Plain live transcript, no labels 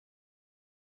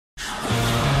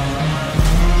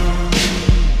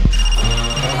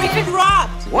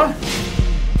What?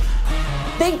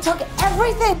 They took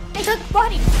everything. They took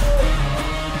Buddy.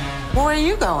 Where are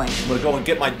you going? I'm gonna go and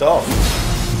get my dog.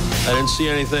 I didn't see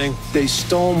anything. They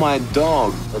stole my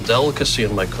dog. A delicacy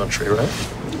in my country, right?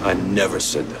 I never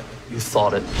said that. You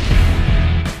thought it.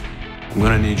 I'm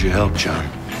gonna need your help, John.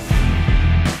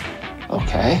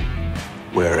 Okay.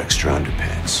 Wear extra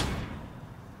underpants.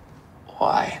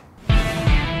 Why?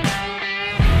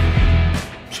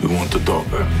 So you want the dog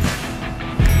back?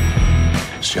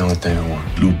 It's the only thing I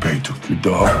want. Lupe took your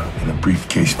dog in a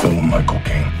briefcase filled with my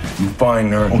cocaine. You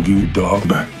find her, I'll give your dog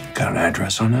back. Got an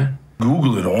address on that?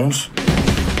 Google it, Holmes.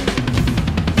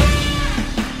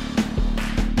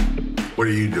 What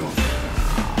are you doing?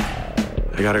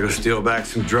 I gotta go steal back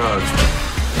some drugs.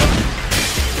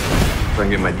 If I can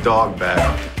get my dog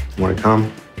back. Wanna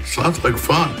come? Sounds like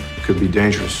fun. Could be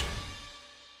dangerous.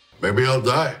 Maybe I'll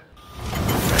die.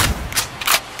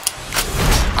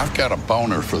 I've got a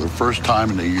boner for the first time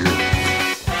in a year.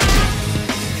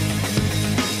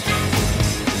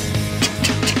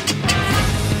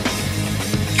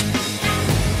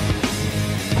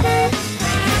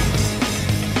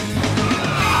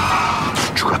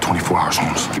 You got 24 hours,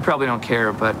 Holmes. You probably don't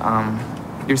care, but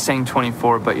you're saying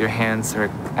 24, but your hands are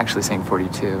actually saying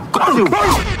 42.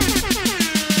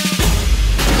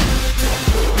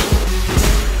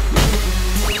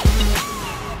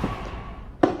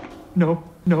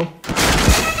 No.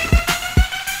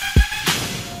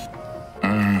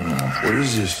 What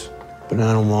is this?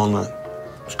 Banana walnut.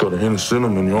 It's got a hint of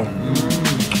cinnamon, yo.